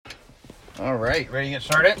All right, ready to get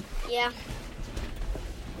started? Yeah.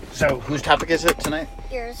 So, whose topic is it tonight?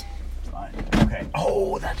 Yours. Fine. Okay.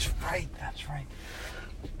 Oh, that's right.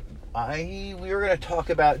 We were going to talk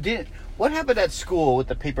about what happened at school with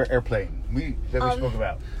the paper airplane we spoke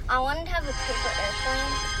about. I wanted to have a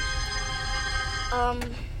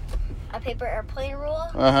paper airplane rule.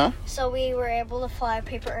 Uh-huh. So we were able to fly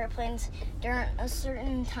paper airplanes during a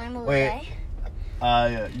certain time of the day.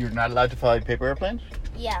 You're not allowed to fly paper airplanes?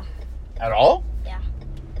 Yeah. At all? Yeah.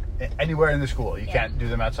 Anywhere in the school? You can't do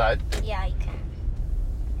them outside? Yeah, you can.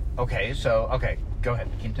 Okay, go ahead.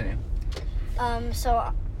 Continue. My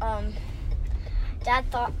dad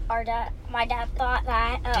thought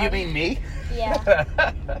that. Do you mean me? Yeah.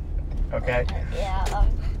 Okay.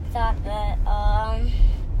 Thought that,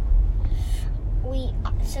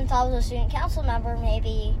 since I was a student council member,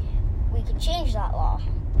 maybe we could change that law.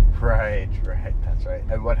 Right, that's right.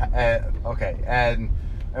 And what,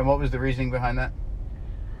 and what was the reasoning behind that?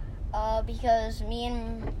 Because me,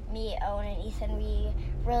 Owen, and Ethan, we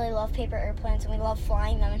really love paper airplanes, and we love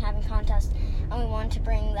flying them and having contests, and we wanted to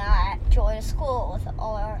bring that joy to school with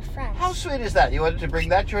all our friends. How sweet is that? You wanted to bring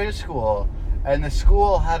that joy to school, and the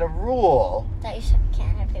school had a rule that you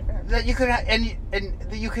can't have paper airplanes. That you could and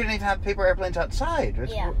you couldn't even have paper airplanes outside.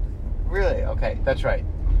 Yeah. Really? Okay, that's right.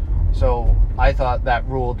 So I thought that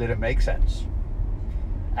rule didn't make sense.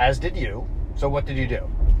 As did you. So what did you do?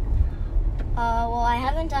 Well, I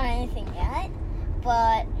haven't done anything yet,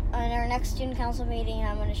 but in our next student council meeting,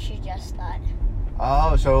 I'm going to suggest that.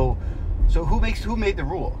 Oh, so who made the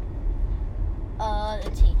rule?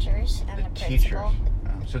 The teachers and the principal.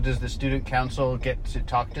 So does the student council get to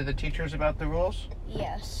talk to the teachers about the rules?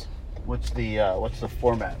 Yes. What's the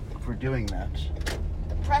format for doing that?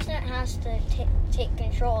 The president has to take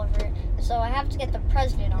control of it, so I have to get the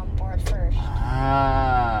president on board first.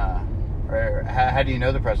 Ah. Right. How do you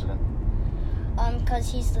know the president? Because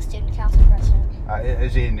he's the student council president.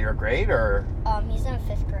 Is he in your grade or? He's in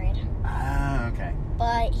 5th grade. Ah, okay.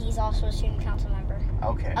 But he's also a student council member.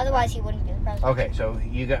 Okay. Otherwise, he wouldn't be the president. Okay, so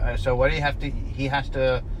so what do you have to? He has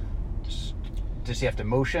to. Does he have to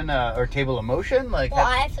motion or table a motion? Well,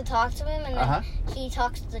 I have to talk to him, and then he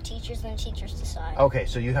talks to the teachers, and the teachers decide. Okay,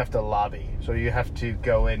 so you have to lobby. So you have to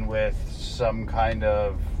go in with some kind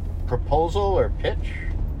of proposal or pitch,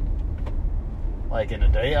 like an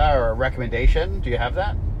idea or a recommendation. Do you have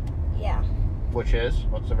that? Yeah. What's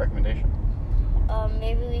the recommendation?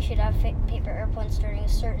 Maybe we should have paper airplanes during a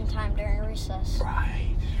certain time during recess.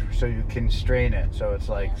 Right. So you constrain it. So it's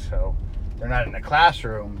like, so they're not in a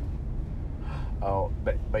classroom. Oh,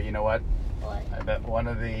 but you know what? What? I bet one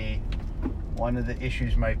of the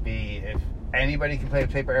issues might be if anybody can play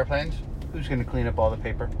with paper airplanes, who's going to clean up all the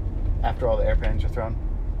paper after all the airplanes are thrown?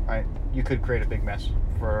 Right? You could create a big mess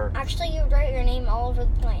for. Actually, you would write your name all over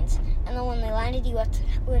the planes, and then when they landed, you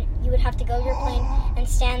would have to go to your plane and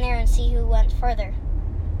stand there and see who went further.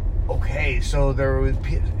 Okay, so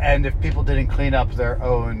and if people didn't clean up their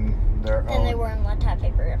own. Then they weren't allowed to have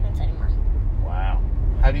paper airplanes anymore. Wow.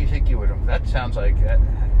 How do you think you would have? That sounds like.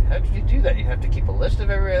 How did you do that? You have to keep a list of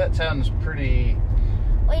everybody? That sounds pretty.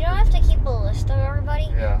 Well, you don't have to keep a list of everybody.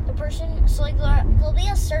 Yeah. The person, so like there'll be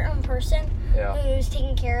a certain person who's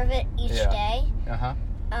taking care of it each day. Uh-huh.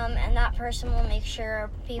 And that person will make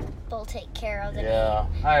sure people take care of the name.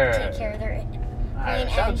 Take care of their plane,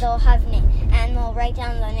 and they'll have and they'll write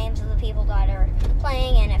down the names of the people that are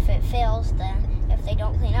playing, and if it fails, then if they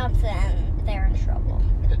don't clean up, then they're in trouble.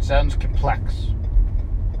 It sounds complex.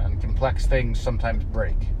 And complex things sometimes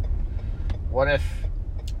break. What if...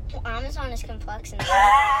 Well, Amazon is complex.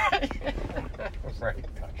 Right,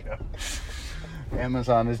 gotcha.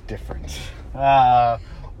 Amazon is different.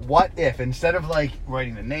 What if, instead of like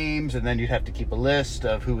writing the names and then you'd have to keep a list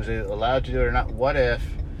of who was allowed to do it or not, what if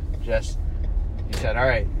just you said, all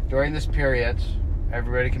right, during this period,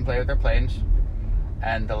 everybody can play with their planes,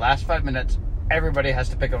 and the last 5 minutes, everybody has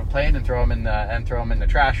to pick up a plane and throw them in the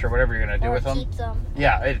trash or whatever you're going to do with them. Keep them.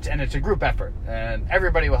 Yeah, it's a group effort, and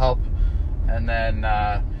everybody will help, and then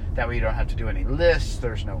that way you don't have to do any lists.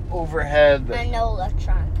 There's no overhead. And no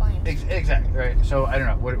electronic planes. Exactly, right. So I don't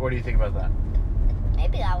know. What do you think about that?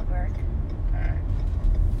 Maybe that would work. All right.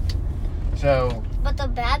 So. But the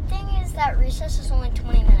bad thing is that recess is only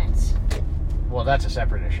 20 minutes. Well, that's a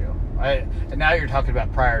separate issue. And now you're talking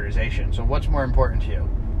about prioritization. So what's more important to you?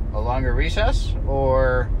 A longer recess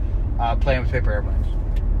or playing with paper airplanes?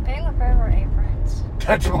 Playing with paper airplanes.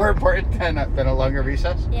 That's more important than a longer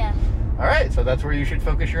recess? Yeah. All right, so that's where you should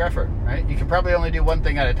focus your effort, right? You can probably only do one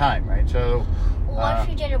thing at a time, right? So. What if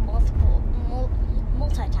you did a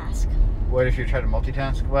multitask? What if you try to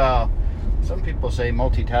multitask? Well, some people say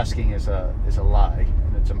multitasking is a lie,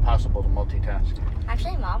 and it's impossible impossible to multitask.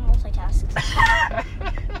 Actually, Mom multitasks.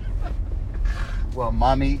 Well,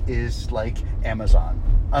 Mommy is like Amazon,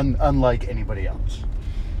 unlike anybody else.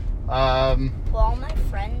 Well, all my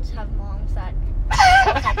friends have moms that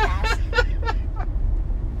multitask.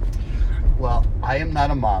 Well, I am not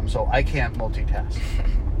a mom, so I can't multitask.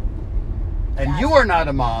 And you are not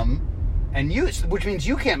a mom, which means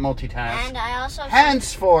you can't multitask. And I also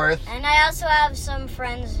henceforth. And I also have some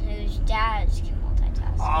friends whose dads can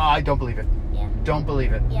multitask. I don't believe it. Yeah. Don't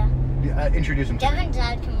believe it. Yeah. Introduce him to me. Devin's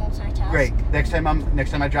dad can multitask. Great. Next time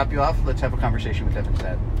I drop you off, let's have a conversation with Devin's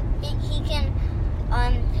dad. He can.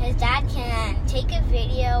 His dad can take a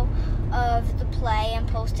video of the play and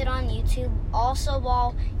post it on YouTube. Also,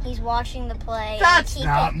 while he's watching the play, that's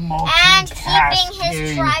not multitasking. And keeping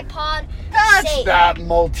his tripod That's safe. not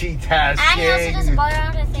multitasking. And he also does a bunch of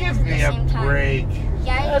other things Give at me the same time. break.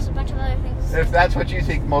 Yeah, he does a bunch of other things. If that's what you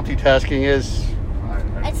think multitasking is,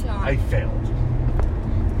 It's not. I failed.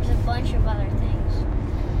 There's a bunch of other things.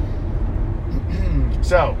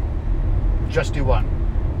 So, just do one.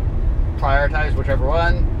 Prioritize whichever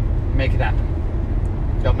one. Make it happen.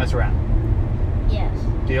 Don't mess around. Yes.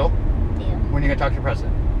 Deal? Deal. When are you going to talk to your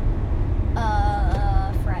president?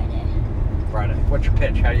 Friday. Friday. What's your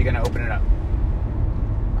pitch? How are you going to open it up?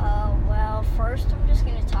 Well, first I'm just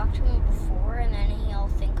going to talk to him before, and then he'll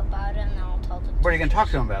think about it, and then I'll tell the What are you going to talk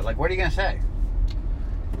to him about? Like, what are you going to say?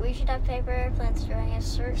 We should have paper airplanes during a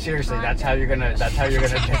certain Seriously, time. that's how you're gonna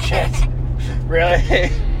pitch it.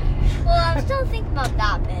 Really? Well, I'm still thinking about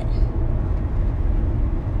that bit.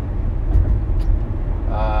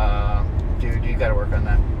 Dude, you gotta work on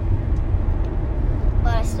that.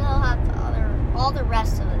 But I still have all the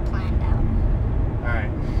rest of it planned out.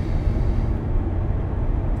 Alright.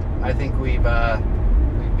 I think we've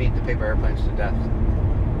beat the paper airplanes to death.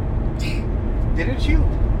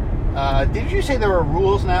 Didn't you say there were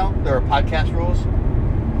rules now? There are podcast rules?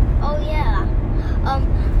 Oh, yeah.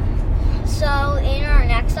 So in our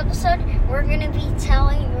next episode, we're going to be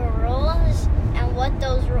telling you rules and what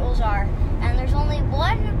those rules are. And there's only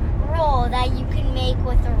one rule that you can make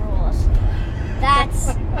with the rules.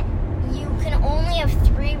 That's, you can only have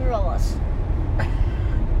 3 rules.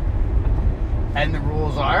 And the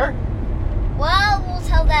rules are? Well, we'll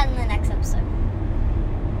tell that in the next episode.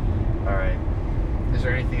 Alright. Is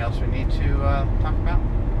there anything else we need to talk about?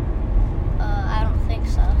 I don't think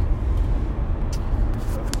so.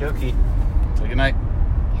 Okie dokie. Good night.